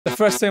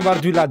first thing I'm about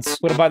to do, lads.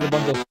 We're gonna buy the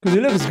bundle. Because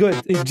it looks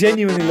good. It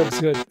genuinely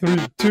looks good. 3,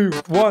 2,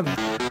 1.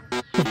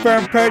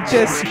 Confirm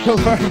purchase.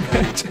 Confirm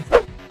purchase.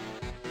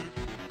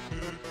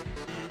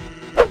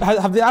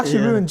 Have they actually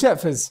ruined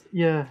Jet Fizz?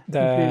 Yeah.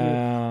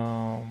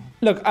 Damn.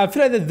 Look, I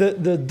feel like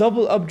the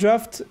double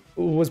updraft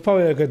was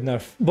probably a good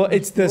nerf. But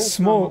it's the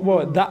smoke.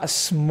 Well, that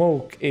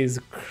smoke is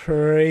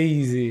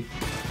crazy.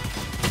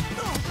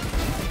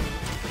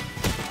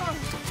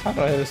 How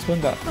do I just win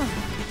that?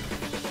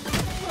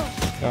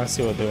 I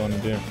see what they want to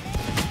do.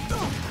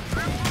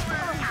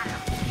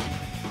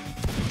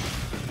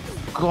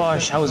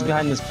 Gosh, I was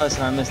behind this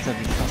person. I missed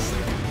every shot.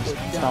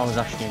 That was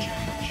actually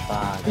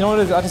bad. You know what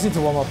it is? I just need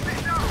to warm up.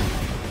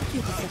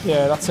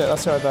 Yeah, that's it.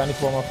 That's right. I need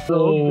to warm up.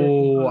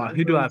 Oh,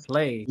 who do I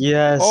play?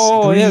 Yes.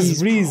 Oh, Breeze. yes,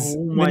 Breeze.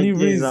 Oh my days,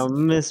 Breeze. I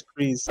miss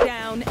Breeze.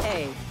 Down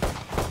A.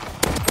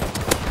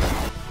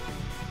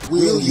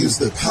 We'll use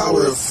the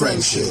power of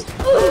friendship.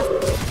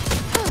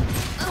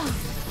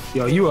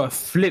 Yo, you are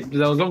flipped.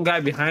 There was one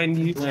guy behind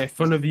you, in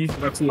front of you,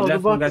 one to your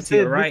left, one guy to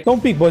your right.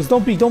 Don't peek, boys.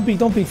 Don't peek. Don't peek.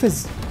 Don't peek.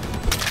 Fizz.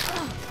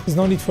 There's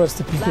no need for us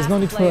to peek. There's no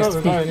need for us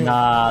to peek.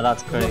 Nah,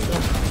 that's crazy.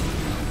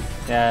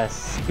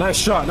 Yes. Nice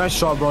shot,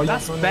 bro.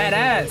 That's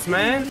badass,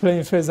 man.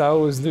 Playing Fizz, I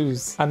always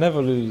lose. I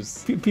never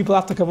lose. People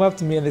have to come up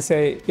to me and they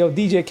say, "Yo,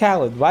 DJ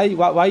Khaled, why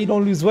you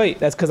don't lose weight?"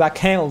 That's because I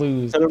can't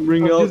lose. Tell him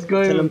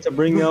to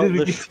bring out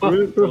the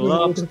shrimp, the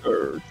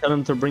lobster. Tell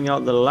him to bring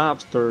out the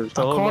lobsters.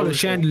 I call it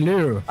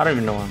chandelier. I don't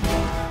even know him.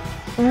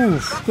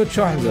 Oof, good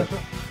try, Hamza.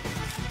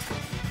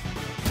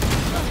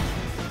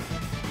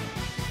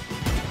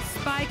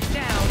 Spike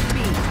down B.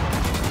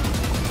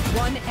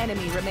 One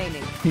enemy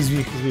remaining. He's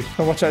weak.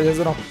 Oh, watch out, there's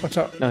an off. Watch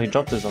out. No, he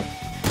dropped his own.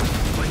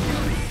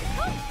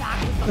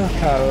 Look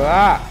at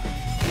that.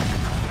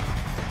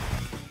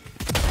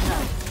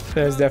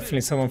 There's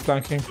definitely someone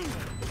flanking.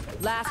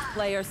 Last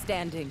player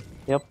standing.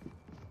 Yep.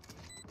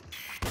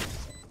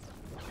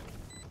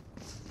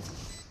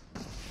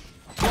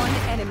 One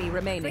enemy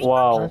remaining.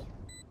 Wow.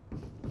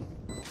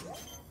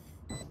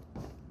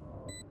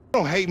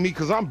 Don't hate me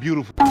because I'm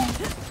beautiful.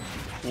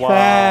 Wow.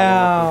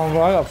 Damn,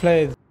 bro, I got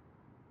played.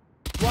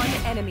 One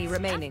enemy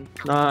remaining.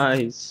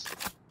 Nice.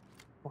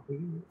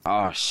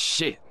 Oh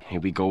shit, here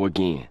we go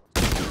again.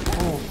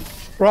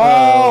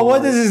 Bro,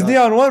 what does this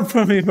Neon want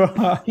from me, bro?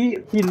 He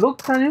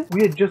looked at him.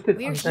 We adjusted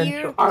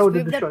contention. I would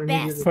have just shot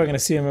immediately. We're gonna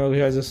see him over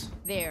here, just.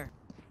 There.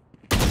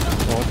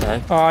 What the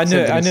heck? Oh, I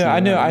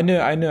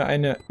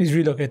knew it. He's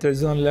relocated.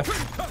 He's on the left.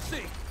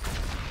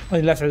 On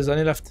the left, he's on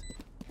the left.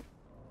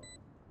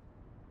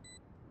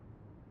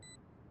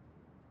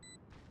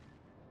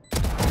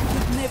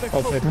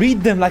 Okay.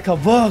 Read them like a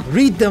book.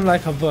 Read them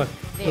like a book.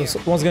 So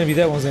one's gonna be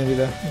there. One's gonna be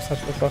there. Let's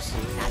touch across.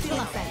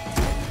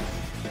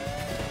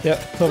 Yeah,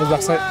 Tover's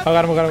backside. I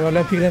got him.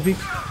 Let him peek.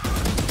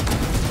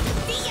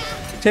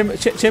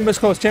 Chamber's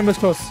close.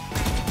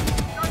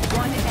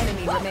 One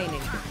enemy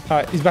remaining.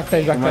 Alright, he's back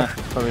there.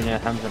 Probably near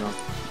Hamza now.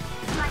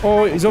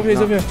 Oh, he's over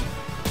here.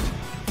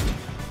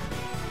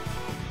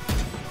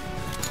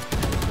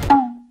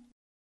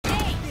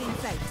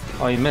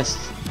 Oh, he missed.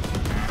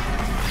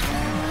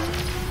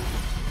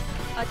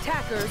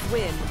 Attackers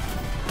win.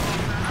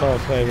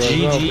 Okay, bro.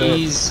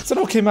 GG's. It's an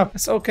okay map.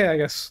 It's okay, I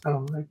guess. I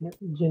don't like it.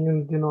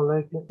 Genuinely do not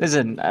like it.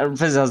 Listen,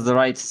 Fizz has the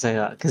right to say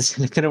that because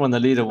look at him on the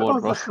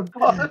leaderboard, bro.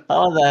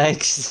 How the heck?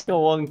 He's got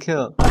 1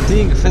 kill. I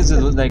think Fizz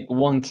with like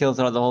 1 kill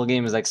throughout the whole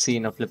game is like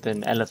seeing a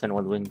flipping elephant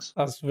with wings.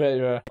 That's very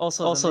rare.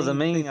 Also, the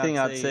main thing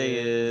I'd say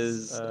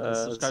is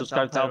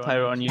subscribe to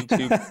ALPIRATE on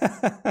YouTube.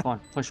 Come on,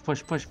 push.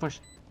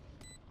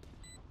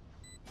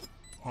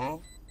 Huh?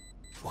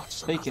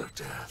 What's Fake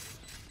it.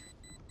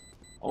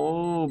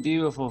 Oh,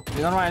 beautiful.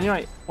 He's on right,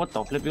 right. What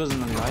the flip? He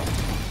wasn't on the right.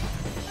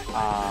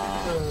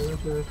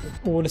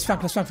 Oh, let's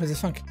flank.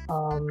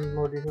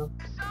 What do you know?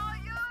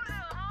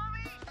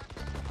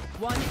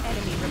 One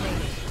enemy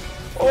remaining.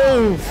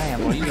 Oh, Damn,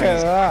 what are you look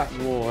at that.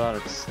 Whoa, that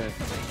looks sick.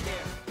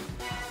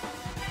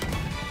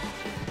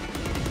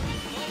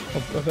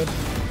 Okay.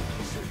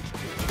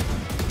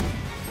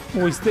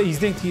 Oh, he's doing. I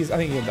think he's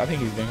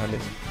doing on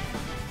this.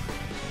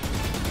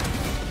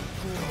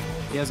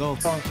 He has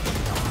ult.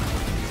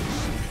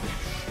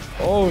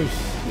 Oh,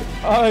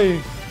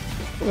 shit.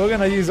 We're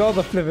gonna use all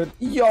the flipping.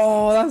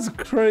 Yo, that's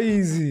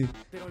crazy.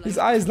 His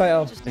eyes light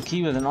up. The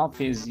key with an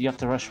AWP is you have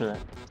to rush with it. If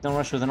you don't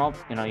rush with an AWP,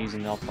 you're not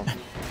using the AWP properly.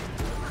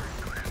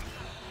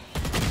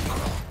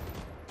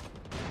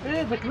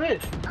 Hey, the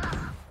glitch!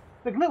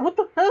 What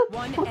the hell?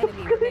 One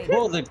enemy remaining.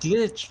 Bro, the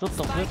glitch! What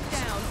the Spike flip?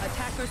 down.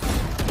 Attackers.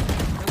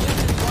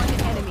 One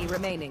enemy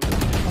remaining.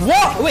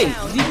 What? Wait,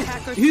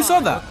 Attackers who saw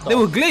spawn. that? They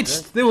were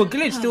glitched. They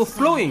were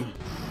floating.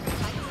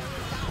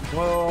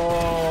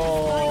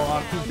 Whoa,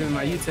 I'll keep doing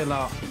my util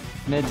out.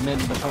 Mid, but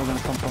we're gonna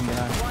come from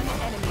behind. One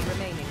enemy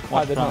remaining.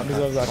 I did not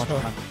deserve that.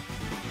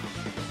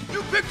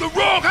 You picked the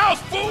wrong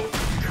house, fool!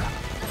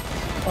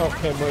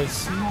 Okay,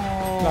 boys.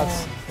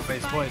 Nuts.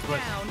 Boys.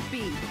 Down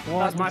B. That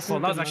was my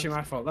fault. That was actually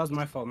my fault. That was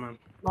my fault, man.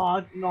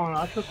 No,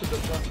 I trusted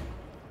this guy.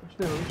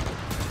 Still.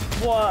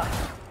 What?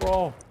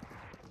 Bro.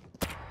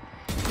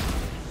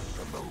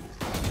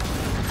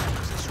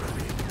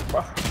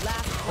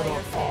 Last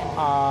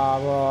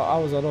Bro, I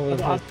was all over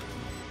the place.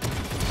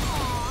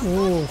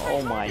 Ooh,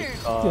 Oh my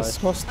god.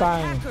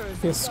 disgusting.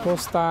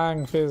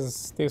 Disgusting,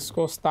 Fizz.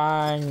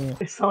 Disgusting.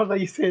 It sounds like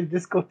you're saying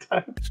disco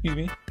time. Excuse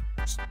me.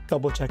 Just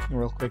double checking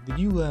real quick. Did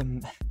you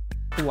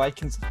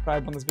like and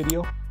subscribe on this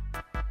video?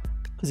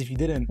 Because if you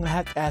didn't, I'm gonna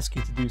have to ask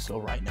you to do so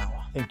right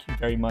now. Thank you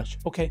very much.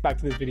 Okay, back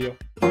to this video.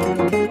 Look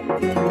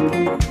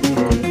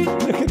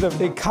at them,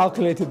 they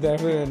calculated their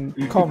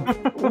comp.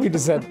 We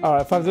just said, all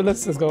right, 5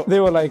 let's go. They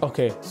were like,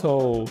 okay,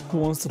 so who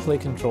wants to play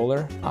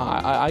controller?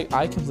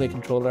 I can play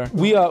controller.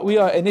 We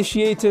are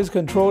initiators,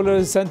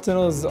 controllers,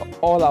 sentinels,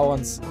 all at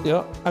once.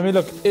 Yeah, I mean,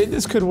 look,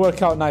 this could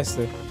work out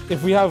nicely.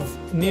 If we have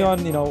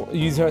Neon, you know,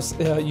 use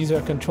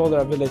her controller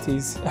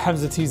abilities,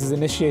 Hamza uses his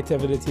initiator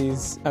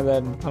abilities, and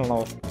then I don't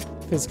know.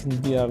 This can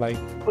be like,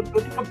 What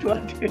the fuck do I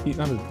do? you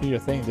know, do your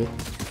thing, dude.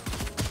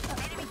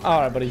 All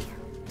right, buddy.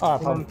 All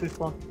right, pal. This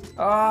one.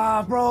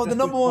 Bro, the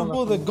number one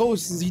rule of the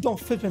ghost is you don't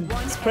flip and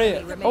spray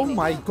it. Oh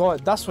my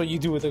god, that's what you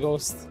do with the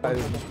ghost.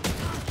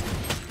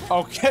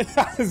 Okay,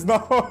 that is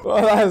not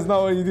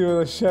what you do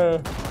with a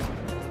sheriff.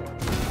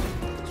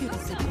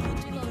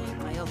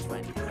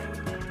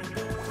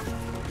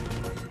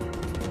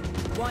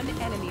 One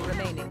enemy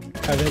remaining.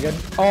 Again.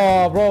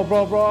 Oh, bro.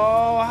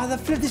 How the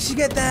flip did she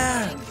get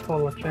there?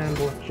 Oh, a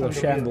chandelier. Yo,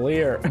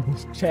 chandelier.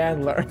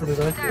 Chandler. What did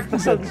I I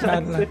said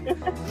Chandler.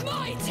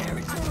 My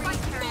territory. I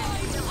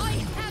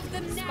have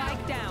them now.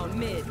 Spike down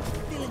mid.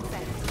 Feeling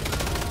better.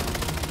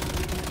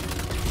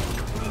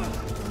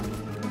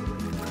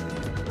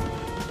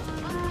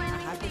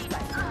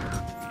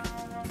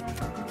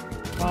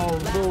 Oh,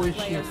 no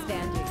Player issue.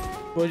 standing.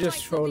 We're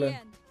just trolling.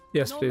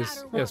 Yes,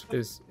 please. Yes,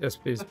 please. Yes,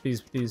 please.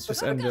 Please.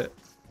 Just end it.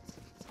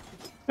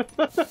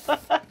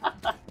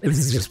 This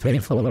is just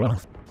painful a little.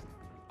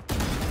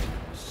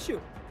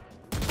 Shoot.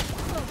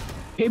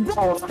 Hey,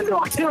 bro, I know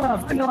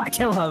I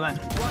kill her, man.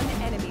 One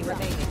enemy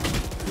remaining.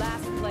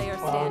 Last player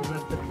Oh, standing.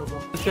 that's the trouble.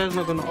 The chair's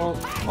not gonna. Oh,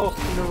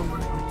 never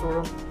mind. I'm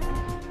sorry.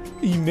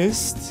 He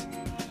missed?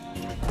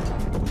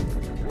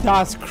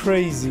 That's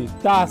crazy.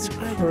 That's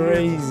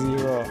crazy,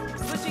 bro.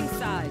 Switching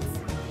sides.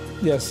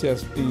 Yes,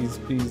 please.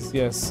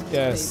 Yes.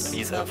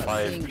 Please have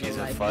 5, please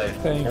have 5.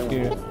 Thank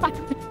you.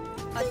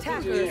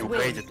 Attackers You win.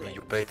 baited me,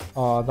 you baited.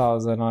 Oh, that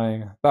was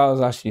annoying. That was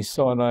actually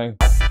so annoying.